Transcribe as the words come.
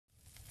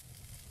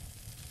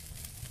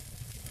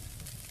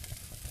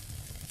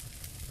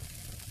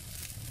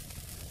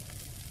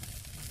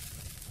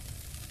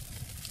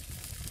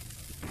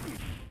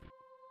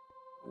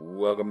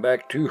welcome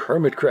back to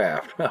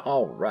Hermitcraft.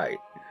 All right.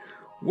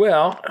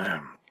 Well,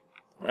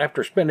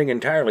 after spending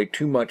entirely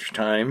too much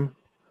time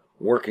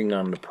working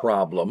on the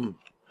problem,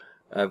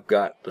 I've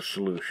got the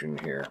solution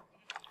here.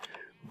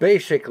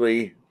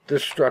 Basically,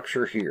 this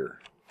structure here.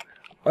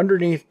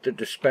 Underneath the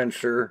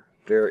dispenser,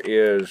 there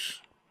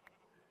is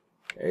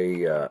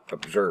a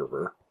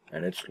observer,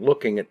 and it's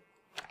looking at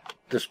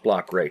this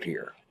block right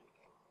here.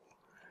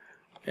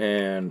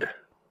 And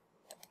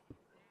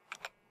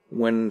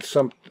when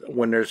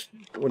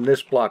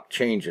this block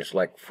changes,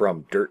 like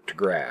from dirt to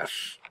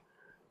grass,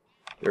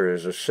 there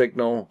is a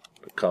signal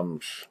that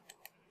comes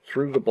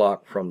through the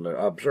block from the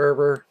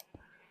observer.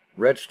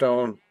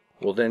 Redstone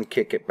will then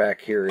kick it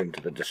back here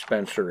into the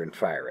dispenser and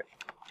fire it.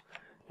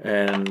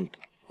 And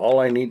all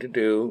I need to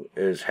do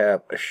is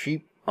have a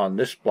sheep on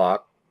this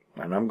block,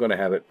 and I'm going to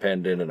have it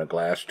penned in a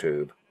glass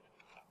tube.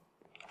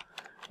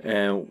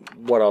 And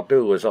what I'll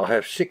do is I'll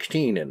have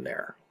 16 in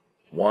there.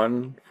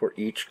 One for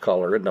each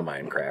color in the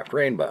Minecraft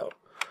rainbow.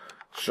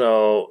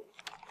 So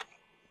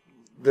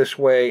this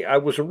way, I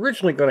was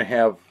originally going to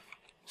have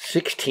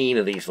 16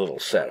 of these little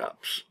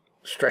setups,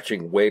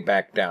 stretching way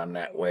back down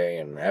that way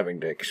and having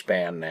to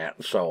expand that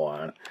and so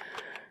on.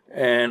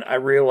 And I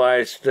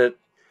realized that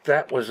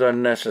that was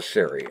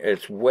unnecessary.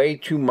 It's way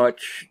too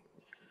much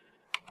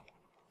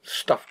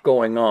stuff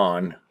going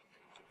on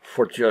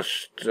for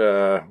just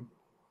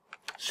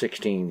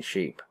 16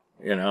 sheep,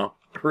 you know,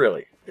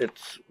 really.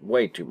 It's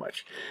way too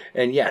much.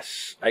 And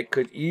yes, I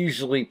could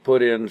easily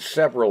put in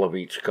several of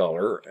each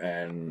color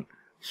and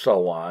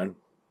so on,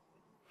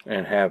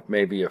 and have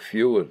maybe a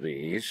few of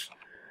these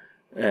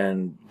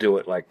and do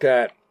it like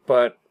that.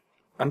 But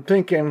I'm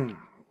thinking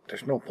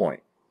there's no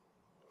point.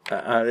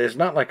 It's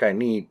not like I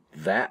need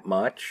that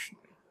much.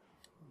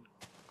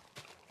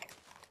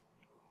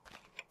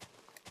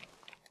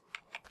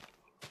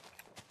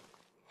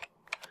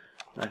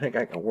 I think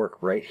I can work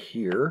right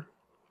here.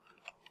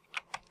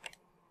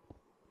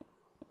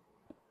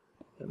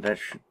 And that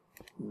should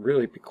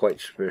really be quite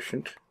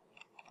sufficient.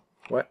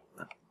 What?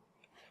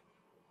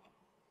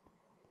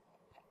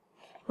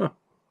 Huh.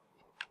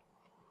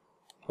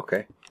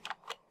 Okay.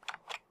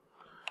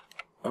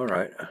 All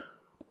right.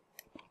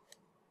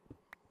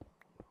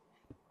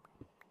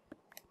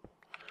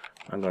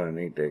 I'm going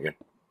to need to get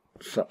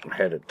something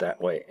headed that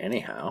way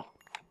anyhow.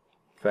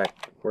 In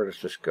fact, where does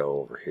this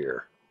go over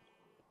here?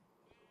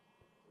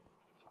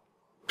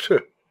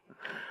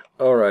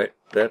 All right,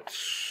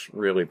 that's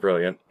really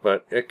brilliant,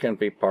 but it can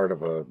be part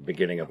of a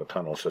beginning of a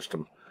tunnel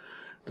system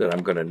that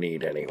I'm going to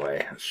need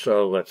anyway.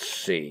 So let's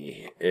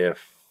see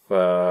if,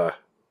 all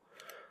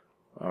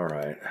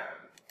right,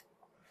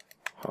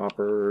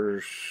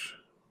 hoppers,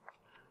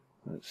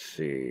 let's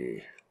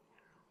see,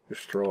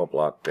 just throw a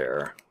block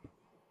there.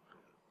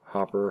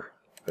 Hopper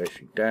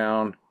facing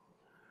down,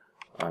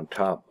 on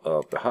top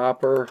of the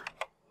hopper,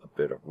 a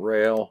bit of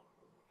rail,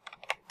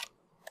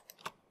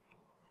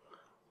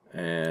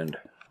 and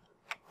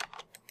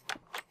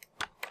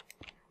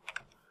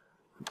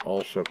I'm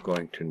also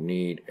going to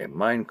need a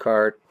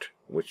minecart,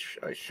 which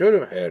I should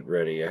have had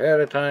ready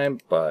ahead of time,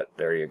 but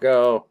there you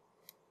go.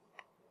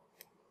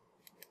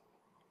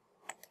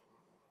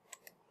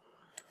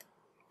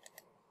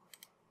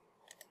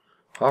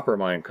 Hopper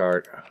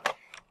minecart,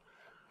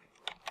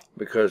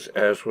 because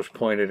as was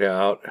pointed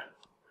out,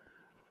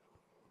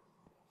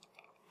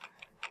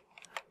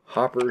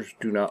 hoppers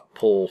do not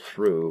pull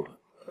through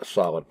a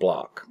solid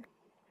block,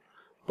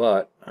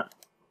 but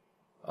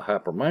a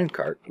hopper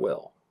minecart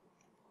will.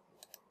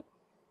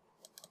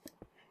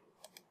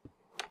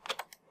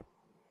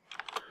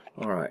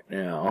 Alright,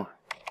 now,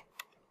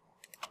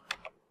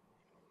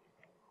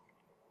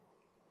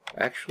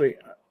 actually,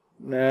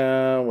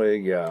 no, well,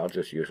 yeah, I'll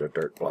just use a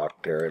dirt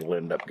block there. It'll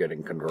end up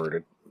getting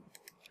converted.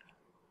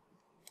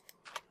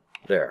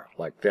 There,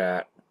 like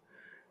that.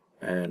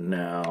 And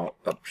now,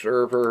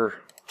 observer.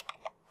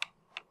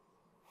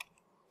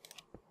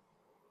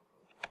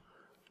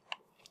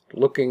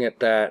 Looking at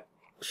that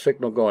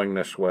signal going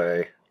this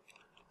way,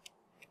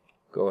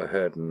 go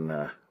ahead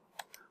and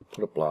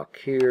put a block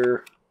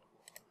here.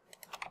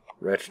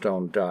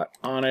 Redstone dot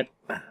on it.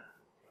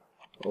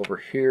 Over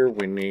here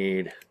we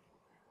need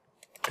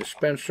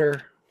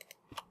dispenser.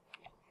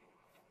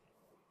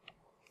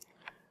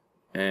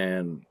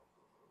 And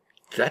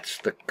that's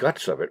the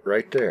guts of it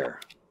right there.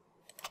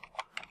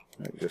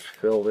 I just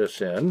fill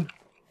this in.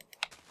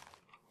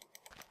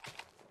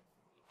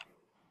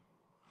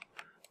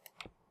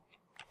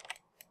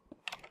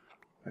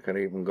 I can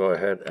even go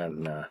ahead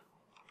and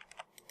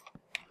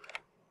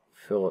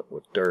fill it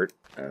with dirt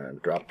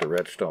and drop the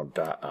redstone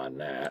dot on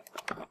that.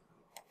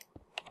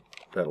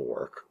 That'll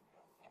work.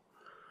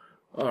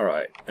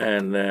 Alright,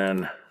 and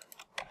then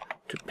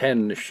to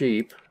pen the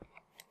sheep,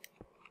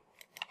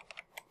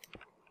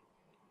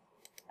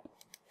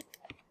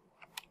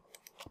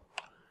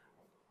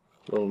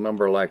 a little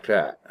number like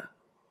that.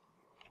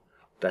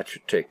 That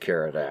should take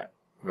care of that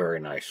very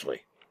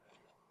nicely.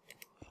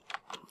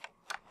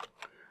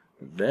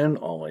 Then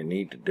all I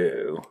need to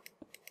do,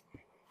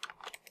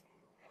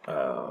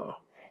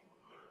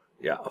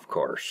 yeah, of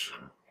course,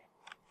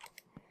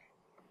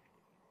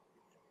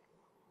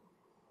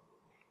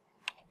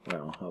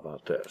 Well, how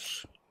about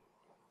this?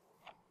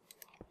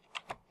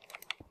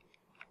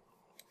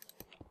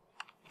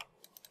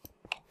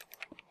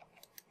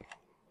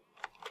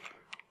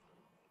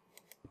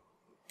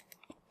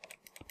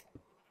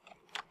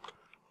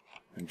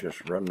 And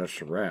just run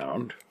this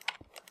around.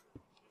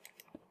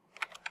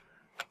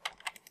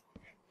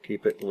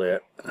 Keep it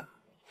lit.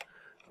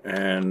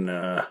 And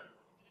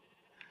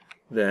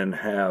then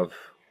have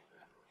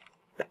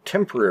a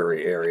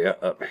temporary area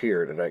up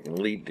here that I can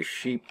lead the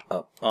sheep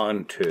up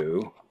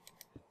onto.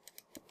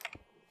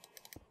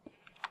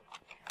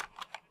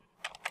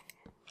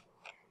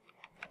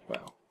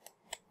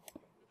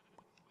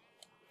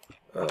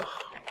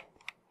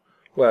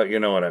 Well, you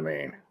know what I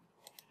mean.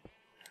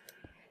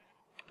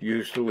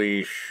 Use the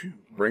leash,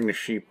 bring the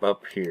sheep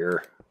up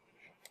here.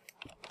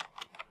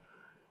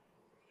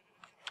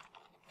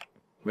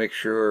 Make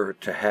sure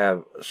to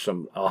have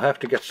some, I'll have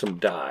to get some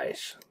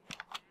dyes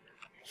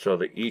so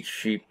that each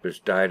sheep is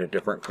dyed a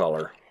different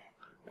color,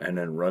 and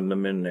then run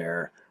them in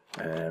there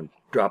and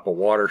drop a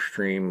water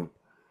stream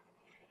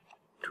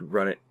to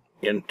run it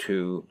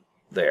into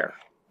there.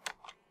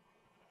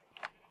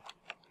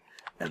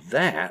 And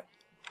that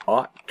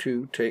ought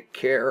to take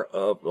care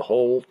of the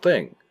whole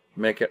thing.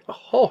 Make it a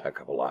whole heck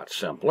of a lot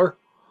simpler.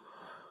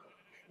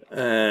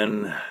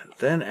 And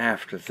then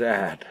after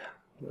that,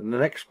 the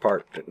next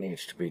part that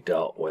needs to be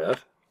dealt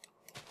with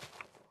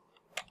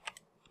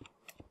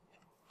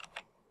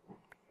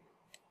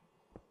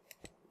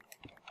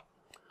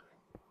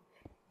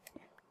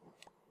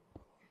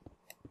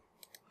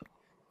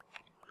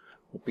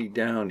will be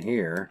down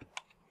here.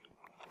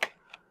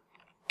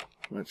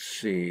 Let's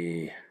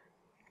see.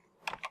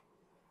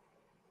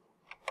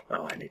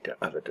 Oh, I need to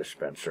have a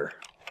dispenser.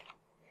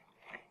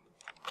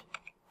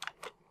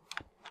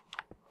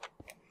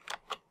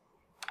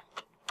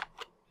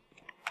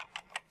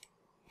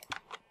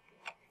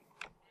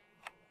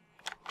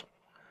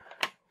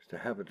 To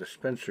have a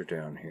dispenser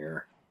down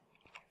here.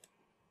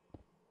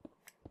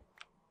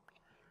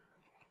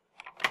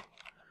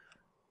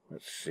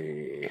 Let's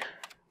see.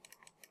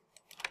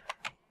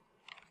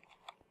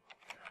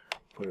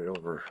 Put it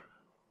over.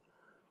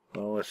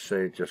 Well, let's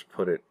say just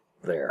put it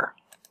there.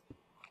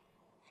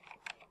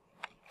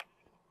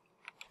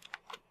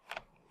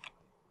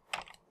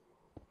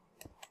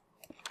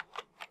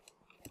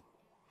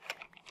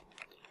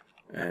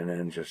 And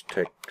then just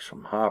take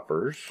some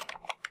hoppers.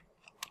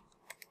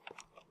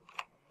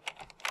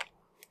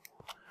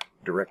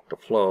 Direct the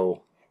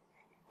flow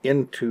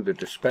into the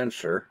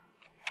dispenser.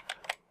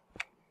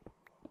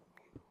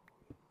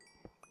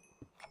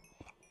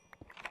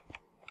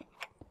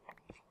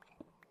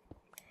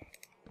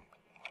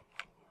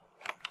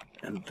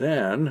 And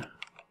then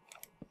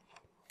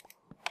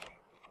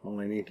all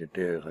I need to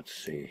do, let's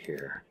see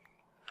here.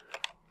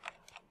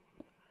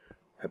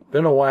 It's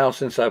been a while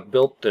since I've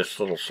built this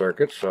little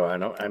circuit, so I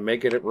know I may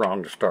get it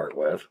wrong to start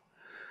with.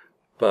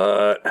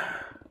 But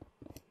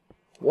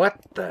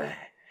what the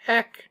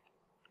heck?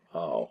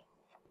 Oh.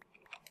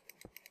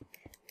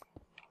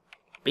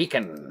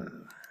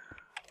 Beacon.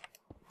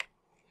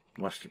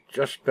 Must have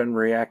just been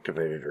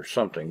reactivated or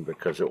something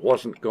because it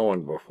wasn't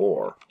going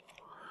before.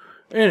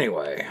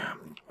 Anyway,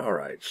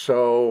 alright,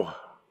 so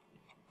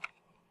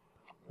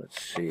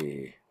let's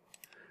see.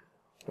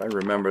 If I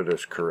remember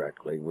this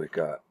correctly, we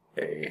got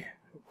a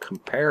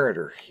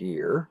comparator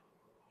here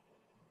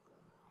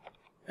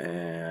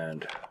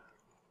and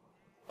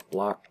a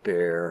block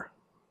there.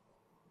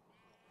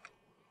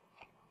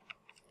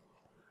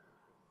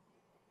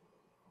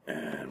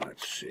 And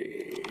let's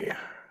see,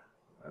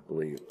 I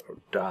believe a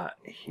dot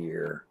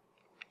here,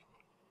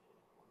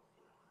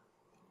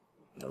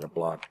 another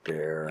block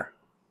there,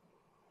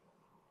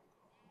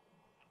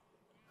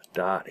 a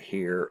dot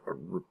here,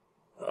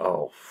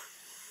 oh,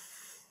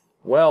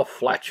 well,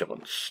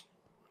 flatulence.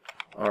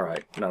 All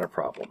right, not a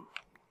problem.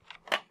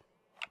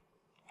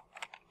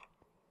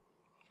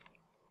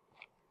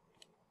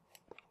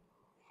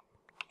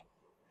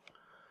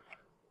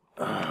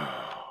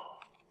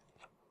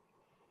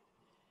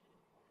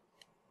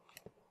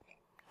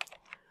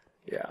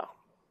 Yeah.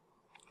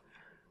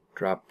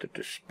 Drop the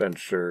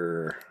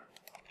dispenser.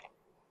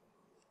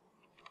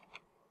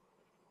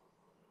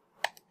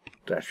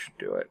 That should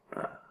do it.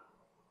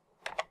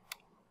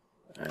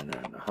 And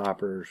then the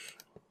hoppers.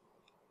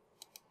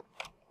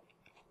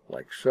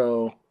 Like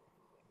so.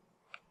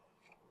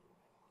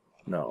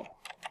 No.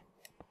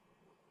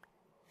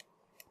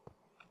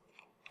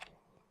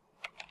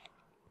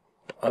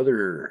 The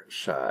other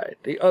side.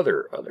 The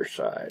other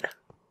side.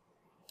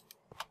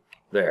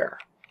 There.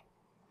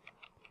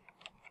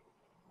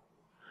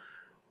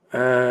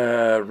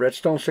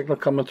 Redstone signal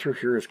coming through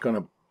here is going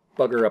to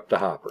bugger up the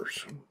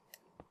hoppers.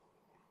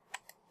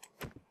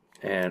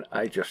 And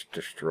I just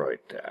destroyed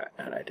that,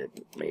 and I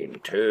didn't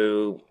mean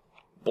to.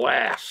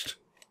 Blast!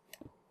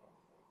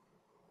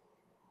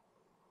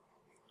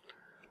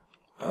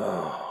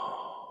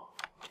 Oh.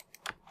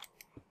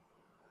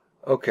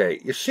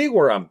 Okay, you see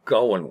where I'm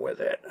going with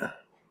it.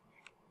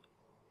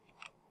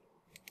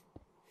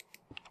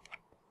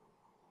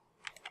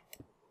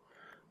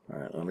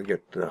 Alright, let me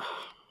get the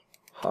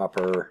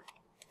hopper,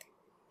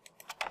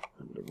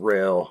 and the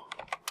rail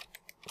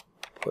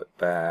put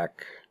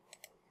back,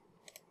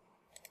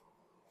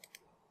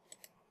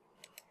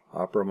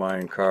 hopper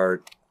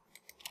minecart,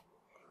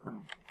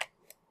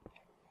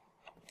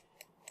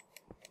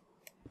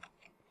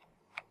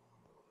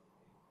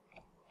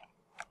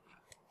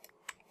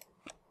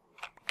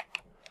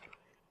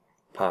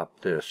 pop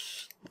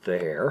this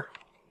there.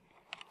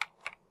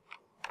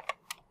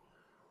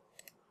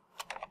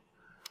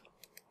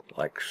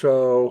 Like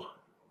so.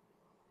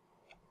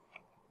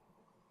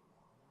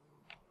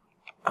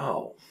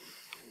 Oh.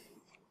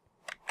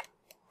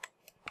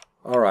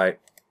 Alright.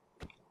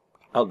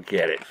 I'll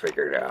get it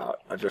figured out.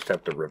 I just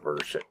have to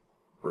reverse it.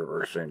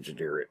 Reverse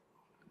engineer it.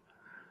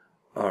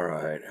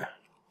 Alright.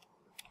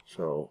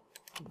 So,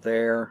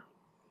 there.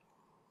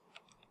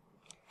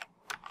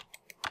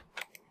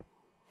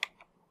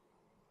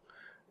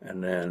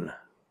 And then,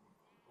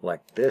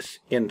 like this,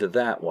 into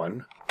that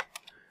one.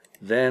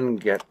 Then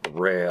get the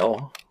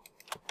rail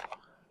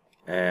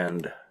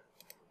and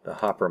the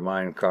hopper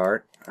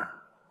minecart.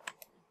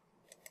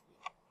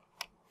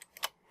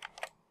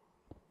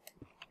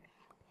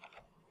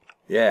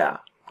 Yeah,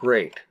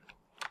 great.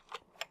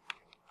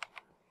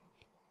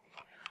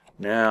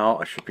 Now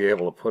I should be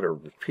able to put a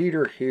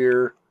repeater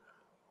here,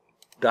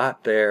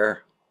 dot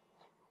there,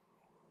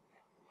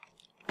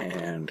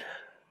 and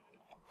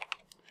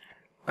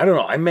I don't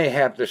know, I may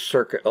have this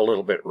circuit a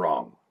little bit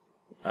wrong.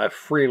 I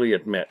freely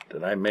admit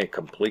that I may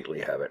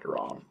completely have it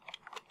wrong.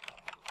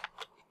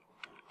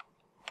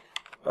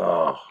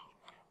 Oh.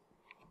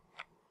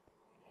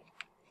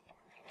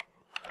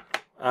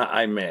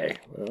 I may.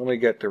 Let me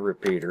get the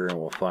repeater and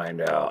we'll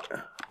find out.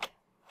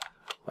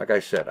 Like I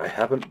said, I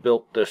haven't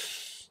built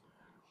this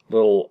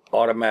little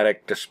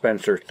automatic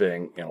dispenser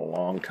thing in a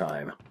long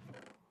time.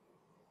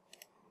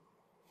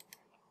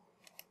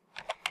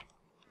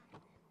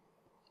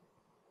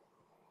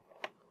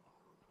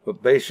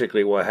 But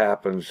basically what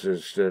happens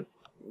is that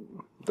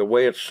the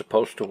way it's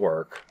supposed to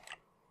work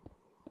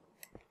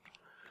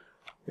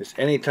is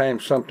anytime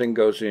something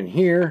goes in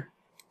here,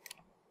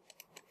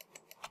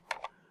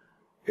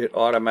 it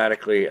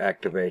automatically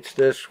activates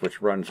this,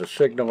 which runs a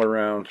signal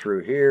around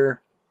through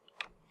here.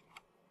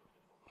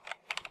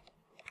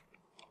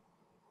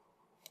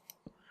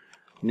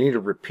 Need a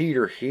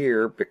repeater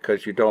here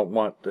because you don't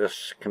want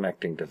this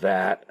connecting to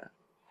that.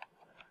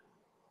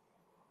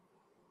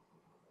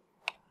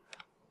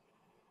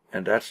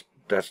 And that's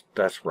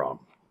wrong.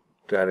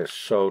 That is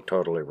so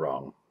totally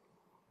wrong.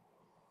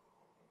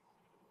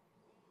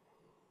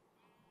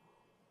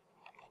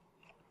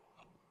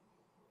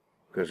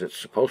 Because it's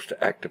supposed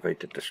to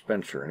activate the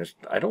dispenser, and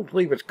I don't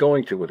believe it's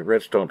going to with the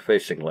redstone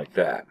facing like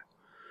that.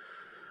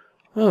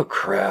 Oh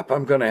crap,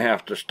 I'm going to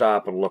have to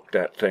stop and look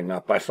that thing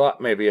up. I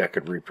thought maybe I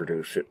could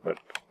reproduce it, but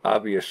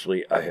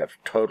obviously I have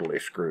totally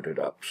screwed it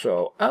up.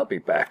 So I'll be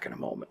back in a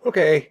moment.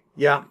 Okay,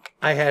 yeah,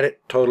 I had it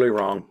totally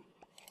wrong.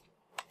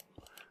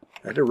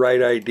 I had the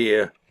right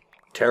idea,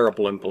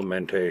 terrible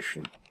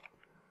implementation.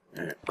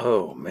 And,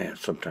 oh man,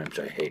 sometimes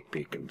I hate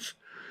beacons.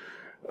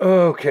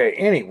 Okay,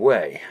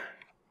 anyway,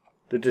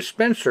 the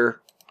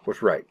dispenser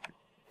was right.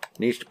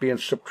 Needs to be in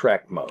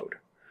subtract mode.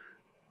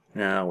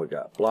 Now we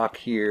got block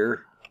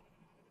here,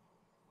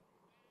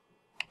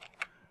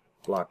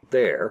 block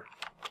there,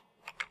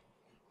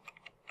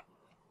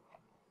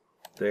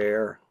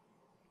 there,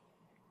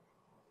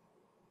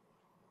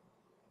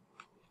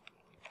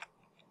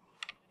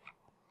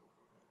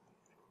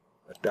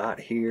 a dot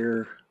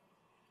here,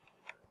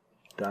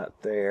 dot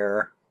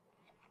there,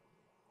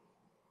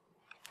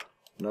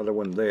 another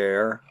one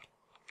there,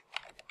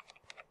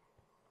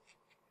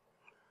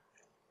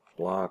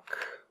 block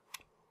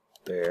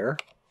there,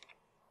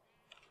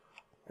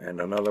 and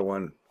another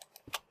one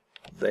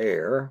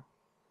there,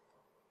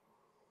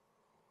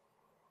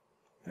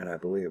 and I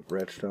believe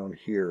redstone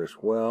here as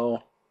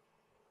well.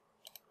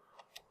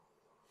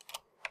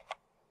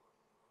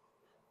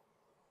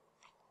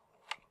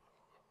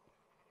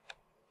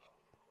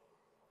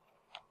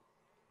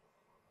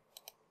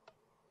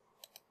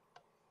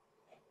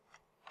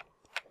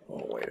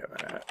 Oh, wait a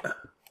minute.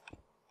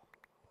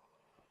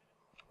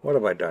 What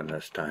have I done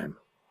this time?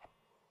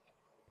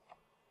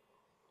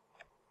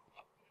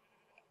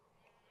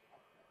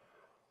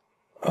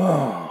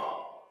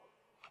 Oh.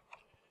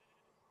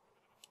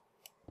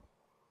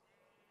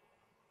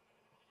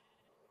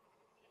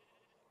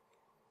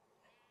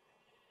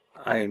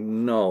 I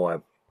know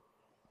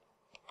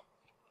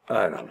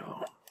I don't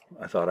know.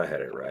 I thought I had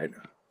it right.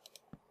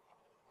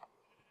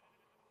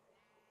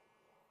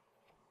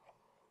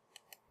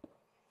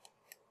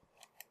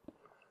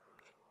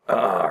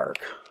 Arg.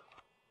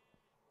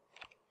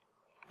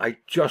 I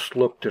just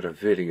looked at a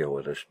video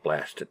of this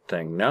blasted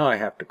thing. Now I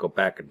have to go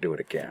back and do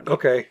it again.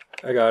 Okay,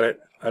 I got it.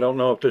 I don't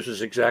know if this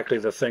is exactly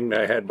the thing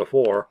that I had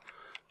before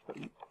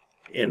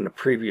in the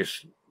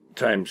previous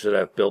times that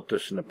I've built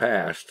this in the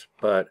past,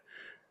 but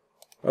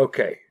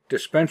okay,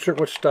 dispenser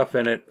with stuff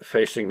in it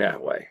facing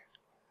that way.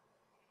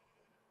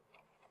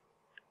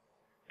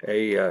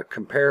 A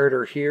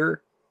comparator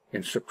here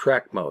in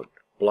subtract mode,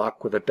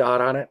 block with a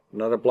dot on it,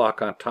 another block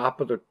on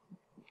top of the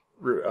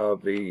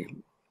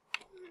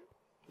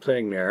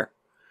thing there,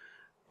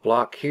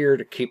 block here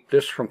to keep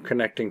this from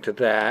connecting to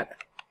that,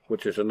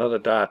 which is another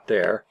dot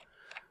there,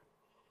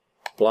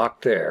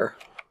 block there,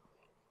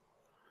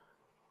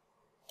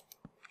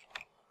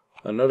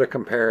 another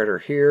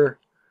comparator here,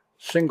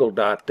 single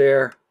dot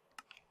there,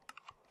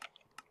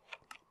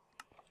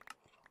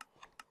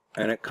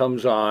 and it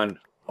comes on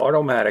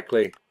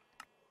automatically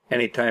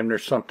anytime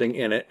there's something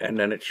in it, and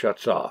then it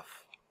shuts off.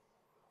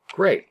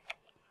 Great.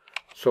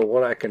 So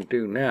what I can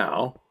do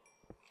now,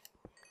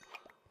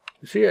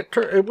 see,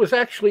 it was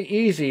actually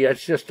easy,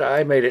 it's just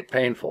I made it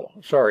painful.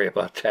 Sorry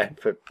about that,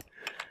 but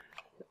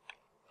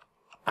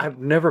I've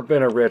never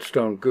been a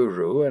redstone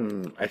guru,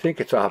 and I think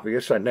it's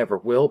obvious I never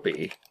will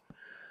be.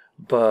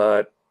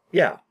 But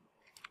yeah,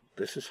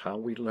 this is how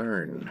we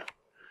learn.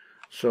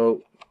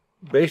 So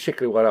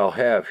basically what I'll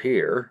have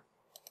here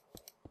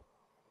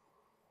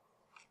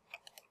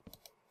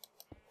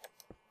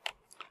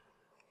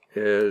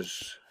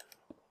is,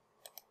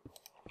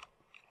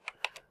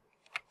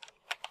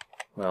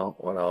 well,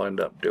 what I'll end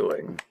up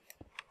doing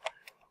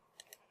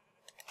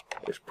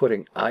is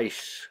putting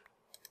ice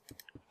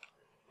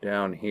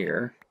down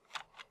here,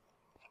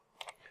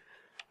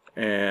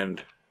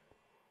 and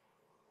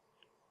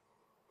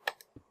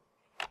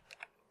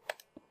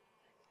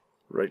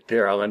right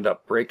there I'll end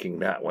up breaking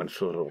that one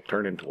so it'll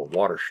turn into a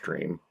water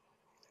stream.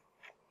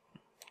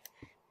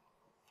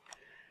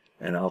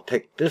 And I'll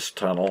take this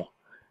tunnel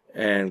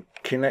and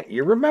connect.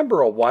 You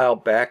remember a while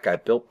back I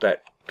built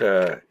that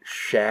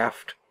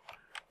shaft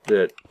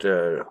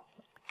that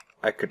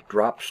I could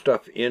drop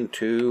stuff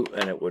into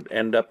and it would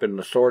end up in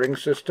the sorting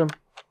system?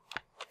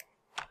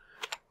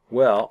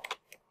 Well,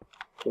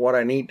 what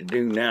I need to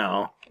do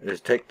now is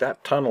take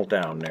that tunnel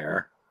down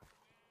there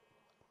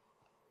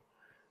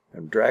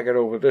and drag it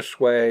over this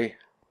way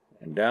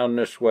and down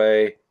this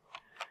way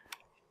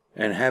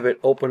and have it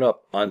open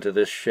up onto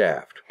this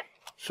shaft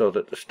so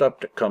that the stuff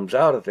that comes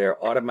out of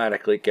there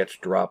automatically gets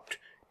dropped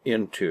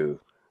into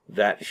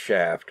that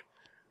shaft,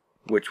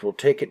 which will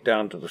take it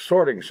down to the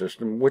sorting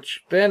system,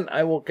 which then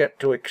I will get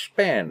to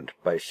expand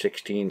by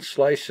 16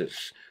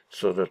 slices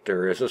so that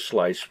there is a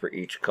slice for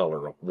each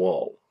color of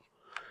wool.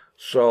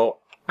 So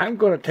I'm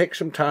going to take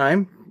some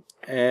time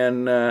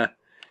and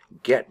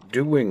get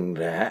doing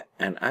that,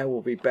 and I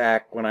will be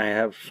back when I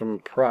have some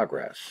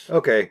progress.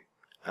 Okay,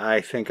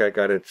 I think I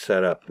got it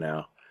set up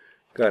now.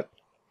 Got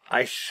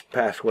ice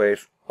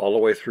pathways all the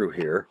way through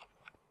here.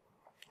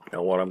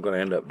 Now what I'm going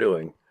to end up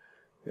doing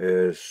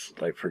is,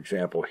 like for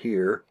example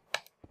here,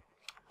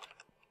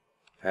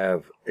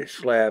 have a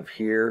slab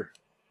here,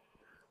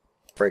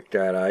 break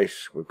that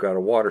ice, we've got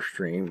a water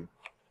stream.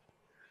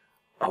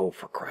 Oh,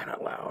 for crying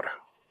out loud.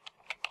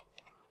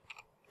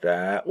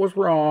 That was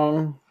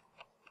wrong.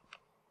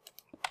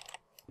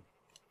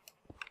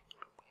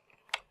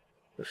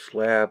 The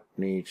slab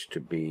needs to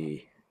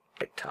be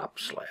a top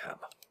slab.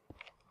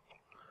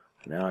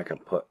 Now I can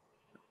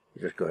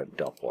just go ahead and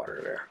dump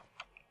water there.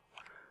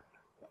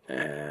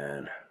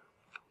 And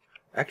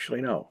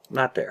actually no,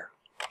 not there.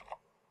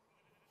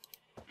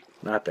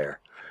 Not there.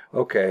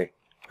 Okay,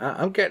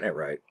 I'm getting it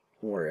right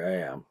where I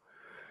am.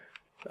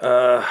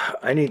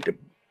 I need to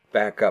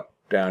back up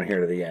down here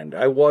to the end.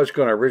 I was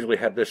going to originally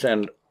have this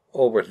end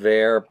over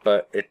there,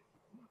 but it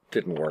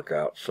didn't work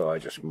out, so I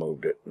just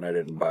moved it, and I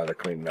didn't bother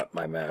cleaning up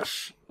my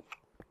mess.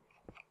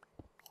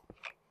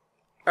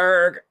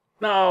 Erg!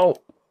 No!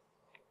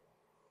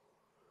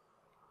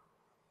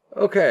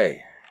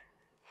 Okay.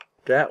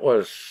 That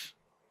was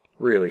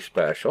really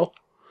special.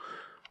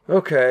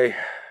 Okay.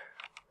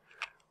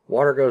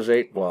 Water goes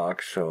 8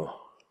 blocks, so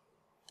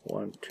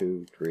 1,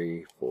 2,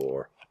 3,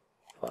 4,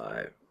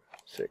 5,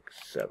 6,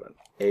 7,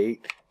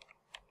 8.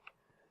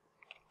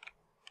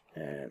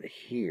 And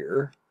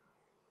here,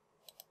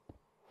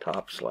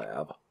 top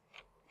slab.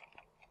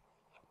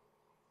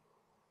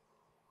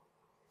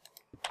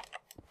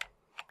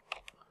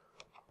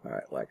 All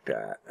right, like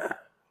that.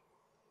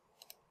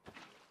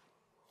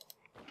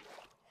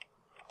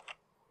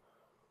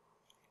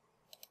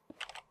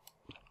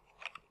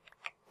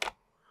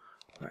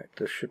 All right,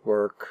 this should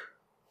work.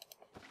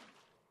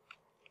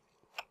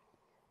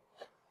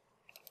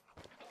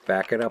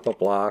 Back it up a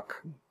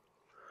block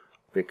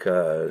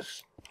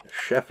because the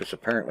chef is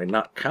apparently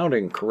not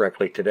counting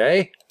correctly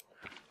today.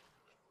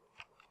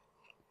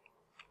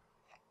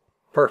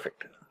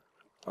 Perfect.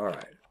 All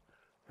right.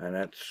 And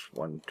that's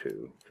 1,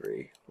 2,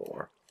 3,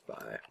 4,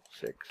 5,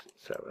 6,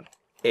 7,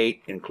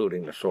 8,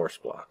 including the source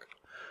block.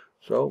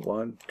 So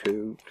 1,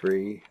 2,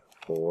 3,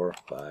 4,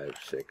 5,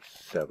 6,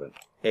 7,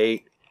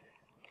 8.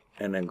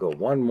 And then go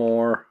one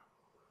more.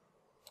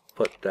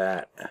 Put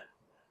that.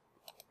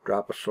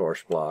 Drop a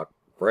source block.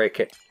 Break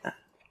it.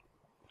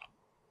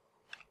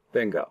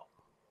 Bingo.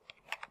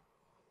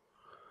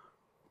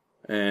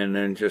 And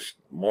then just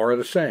more of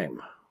the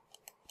same.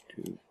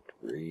 2,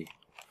 3,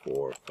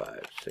 4,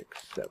 5, 6,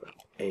 7,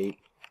 8.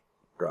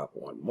 Drop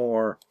one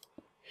more.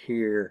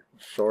 Here.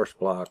 Source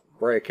block.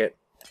 Break it.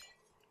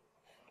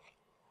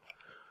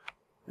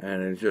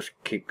 And then just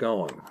keep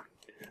going.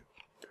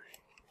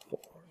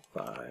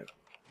 5,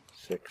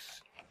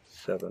 6,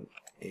 7,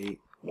 8.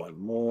 One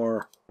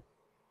more.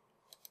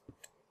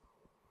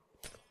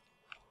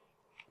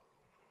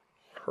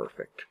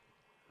 Perfect.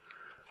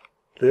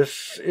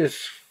 This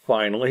is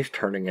finally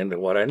turning into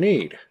what I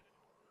need.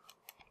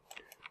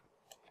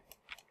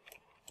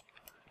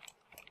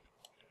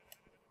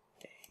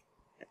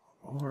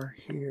 More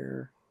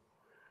here.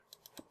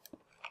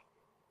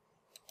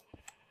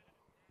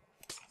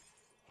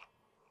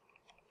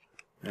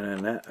 And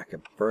then that I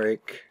can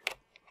break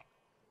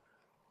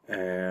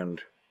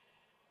and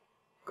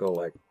go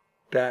like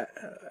that.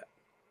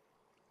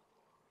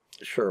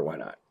 Sure, why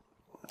not?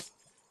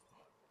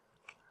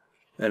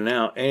 And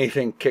now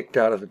anything kicked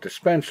out of the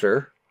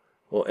dispenser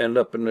will end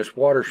up in this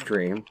water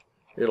stream.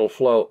 It'll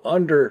flow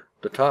under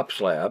the top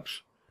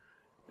slabs,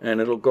 and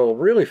it'll go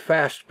really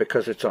fast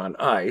because it's on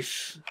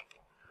ice,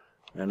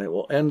 and it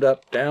will end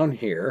up down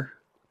here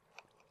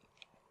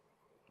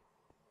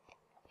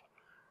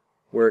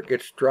where it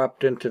gets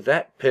dropped into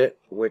that pit,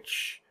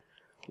 which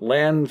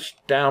lands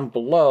down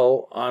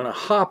below on a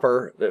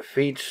hopper that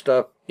feeds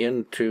stuff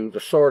into the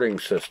sorting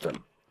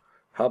system.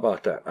 How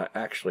about that? I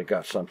actually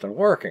got something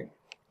working.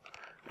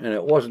 And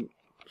it wasn't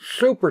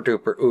super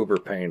duper uber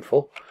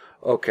painful.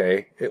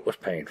 Okay, it was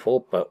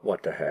painful, but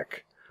what the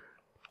heck.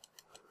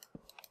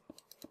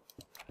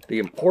 The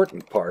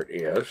important part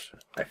is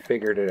I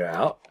figured it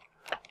out,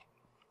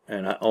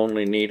 and I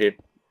only needed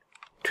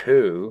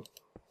 2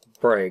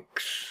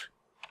 breaks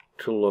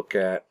to look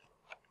at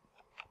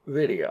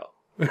video.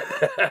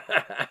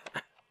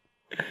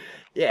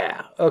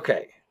 Yeah,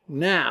 okay.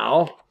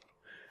 Now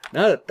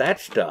that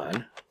that's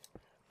done,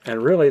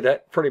 and really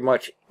that pretty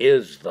much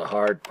is the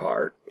hard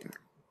part,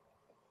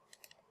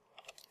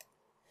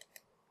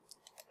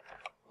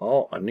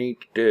 all I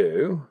need to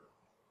do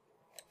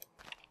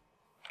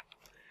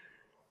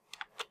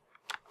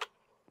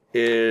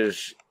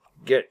is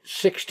get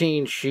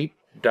 16 sheep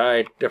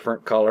dyed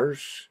different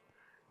colors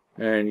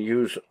and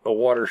use a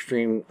water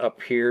stream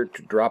up here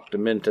to drop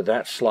them into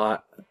that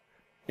slot,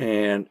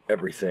 and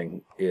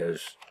everything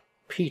is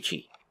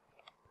peachy.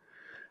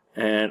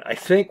 And I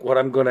think what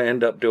I'm going to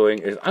end up doing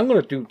is I'm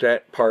going to do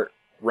that part,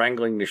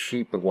 wrangling the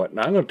sheep and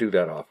whatnot. I'm going to do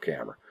that off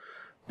camera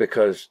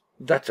because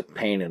that's a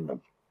pain in the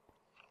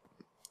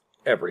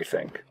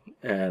everything.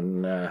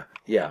 And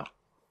yeah.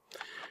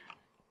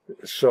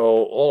 So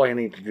all I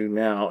need to do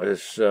now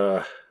is,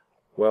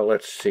 well,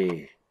 let's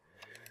see.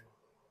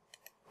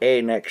 A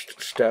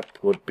next step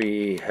would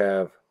be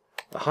have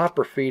a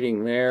hopper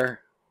feeding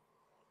there,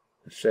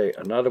 say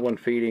another one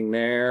feeding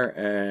there,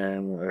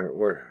 and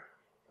where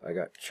I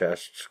got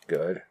chests,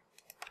 good.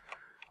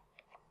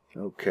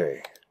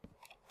 Okay.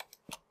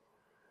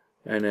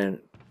 And then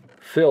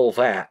fill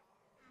that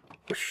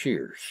with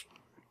shears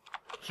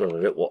so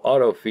that it will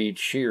auto feed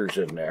shears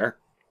in there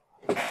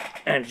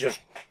and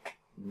just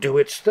do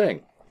its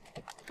thing.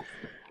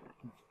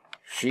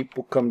 Sheep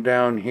will come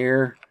down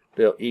here.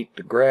 They'll eat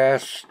the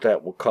grass.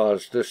 That will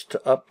cause this to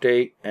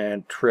update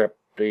and trip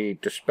the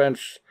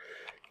dispenser,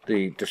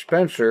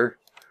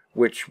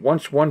 which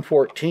once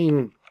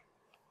 114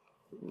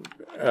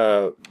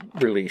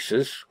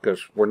 releases,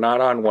 because we're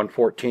not on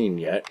 114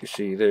 yet. You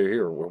see, they're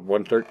here. We're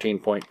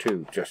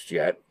 113.2 just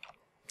yet.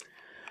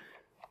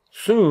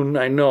 Soon,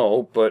 I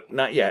know, but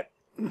not yet.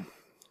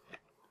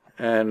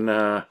 And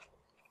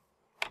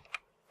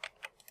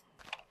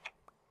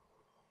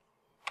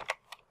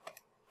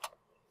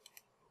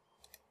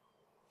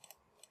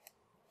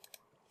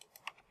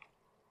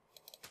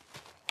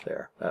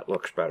there, that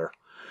looks better.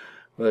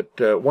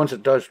 But once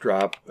it does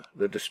drop,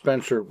 the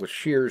dispenser with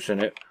shears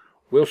in it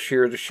will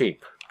shear the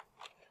sheep.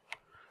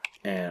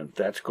 And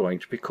that's going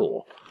to be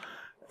cool.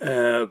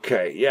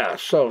 Okay, yeah,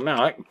 so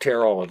now I can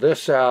tear all of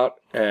this out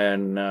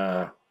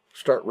and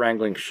start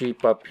wrangling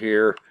sheep up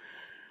here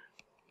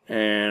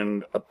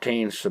and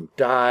obtain some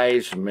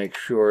dyes and make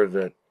sure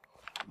that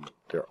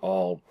they're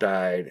all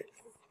dyed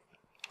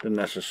the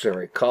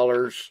necessary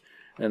colors.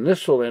 And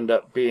this will end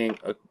up being,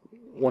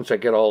 once I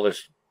get all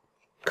this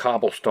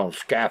cobblestone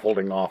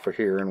scaffolding off of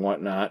here and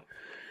whatnot,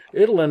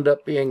 it'll end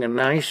up being a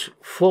nice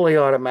fully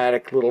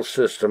automatic little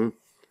system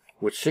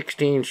with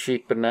 16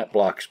 sheep in that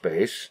block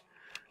space.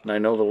 And I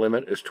know the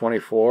limit is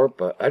 24,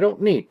 but I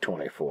don't need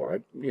 24.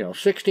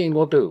 16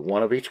 will do,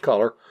 one of each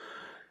color.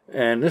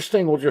 And this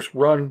thing will just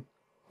run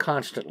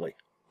constantly,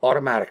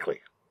 automatically.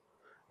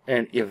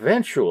 And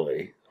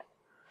eventually,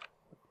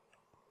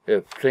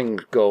 if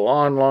things go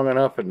on long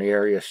enough and the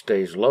area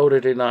stays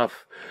loaded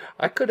enough,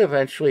 I could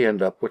eventually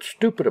end up with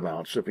stupid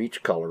amounts of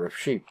each color of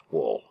sheep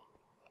wool.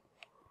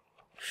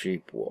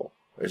 Sheep wool.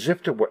 As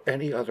if there were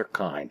any other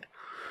kind.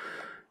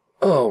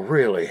 Oh,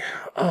 really?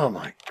 Oh,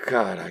 my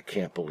God, I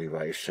can't believe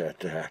I said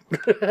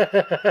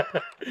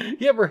that.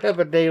 You ever have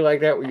a day like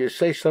that where you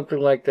say something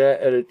like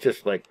that and it's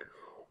just like,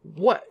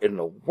 what in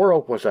the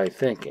world was I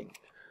thinking?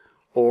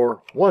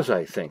 Or was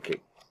I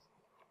thinking?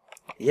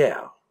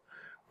 Yeah,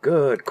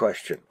 good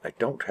question. I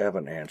don't have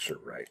an answer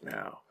right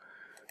now.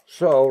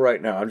 So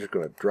right now I'm just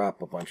going to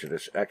drop a bunch of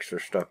this extra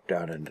stuff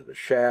down into the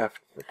shaft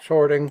for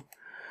sorting.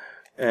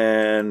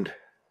 And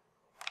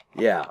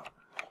yeah.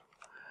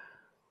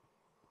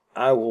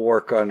 I will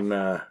work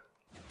on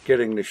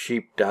getting the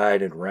sheep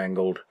dyed and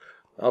wrangled.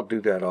 I'll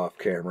do that off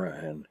camera,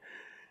 and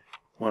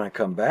when I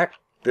come back,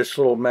 this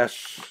little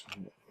mess,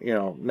 you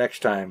know,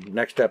 next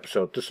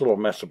episode, this little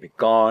mess will be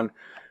gone.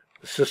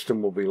 The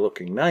system will be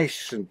looking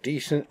nice and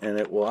decent, and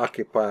it will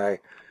occupy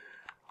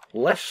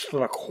less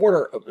than a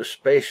quarter of the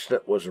space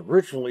that was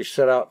originally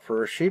set out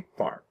for a sheep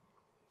farm.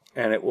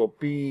 And it will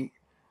be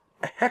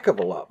a heck of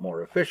a lot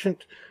more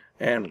efficient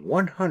and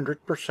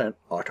 100%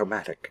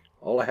 automatic.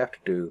 All I have to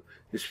do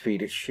is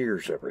feed it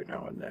shears every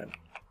now and then.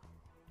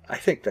 I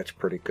think that's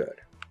pretty good.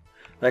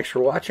 Thanks for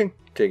watching.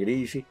 Take it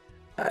easy.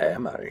 I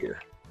am out of here.